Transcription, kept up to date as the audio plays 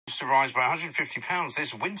to rise by £150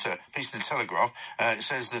 this winter, piece of the Telegraph. It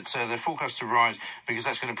says that they're forecast to rise because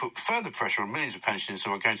that's going to put further pressure on millions of pensioners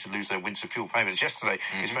who are going to lose their winter fuel payments. Yesterday,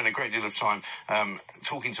 we spent a great deal of time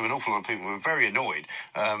talking to an awful lot of people who were very annoyed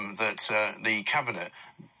that the Cabinet,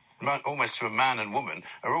 almost to a man and woman,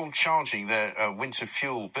 are all charging their winter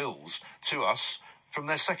fuel bills to us from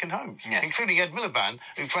their second homes, including Ed Milliband,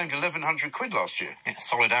 who claimed £1,100 last year. Yeah,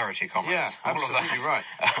 solidarity, comrades. Yeah, absolutely right.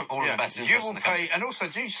 All of the best interests in the country. And also,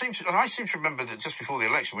 I seem to remember that just before the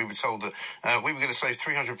election, we were told that we were going to save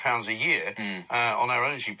 £300 a year on our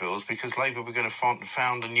energy bills because Labour were going to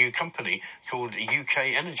found a new company called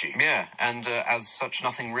UK Energy. Yeah, and as such,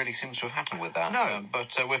 nothing really seems to have happened with that. No.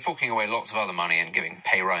 But we're forking away lots of other money and giving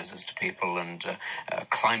pay rises to people and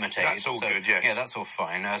climate aid. That's all good, yes. Yeah, that's all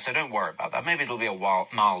fine. So don't worry about that. Maybe it'll be a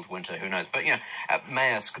mild winter, who knows. But,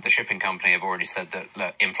 Maersk, the shipping company, have already said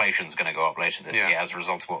that inflation's going to go up later this year as a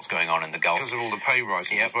result of what's going on in the Gulf. Because of all the pay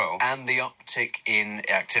rises as well. And the uptick in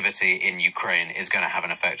activity in Ukraine is going to have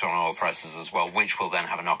an effect on oil prices as well, which will then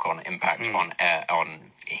have a knock-on impact on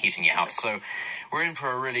heating your house. So we're in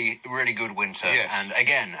for a really, really good winter. Yes. And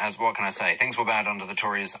again, what can I say? Things were bad under the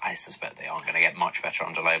Tories. I suspect they aren't going to get much better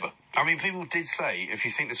under Labour. I mean, people did say, if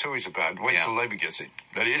you think the Tories are bad, wait till Labour gets it.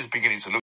 But it is beginning to look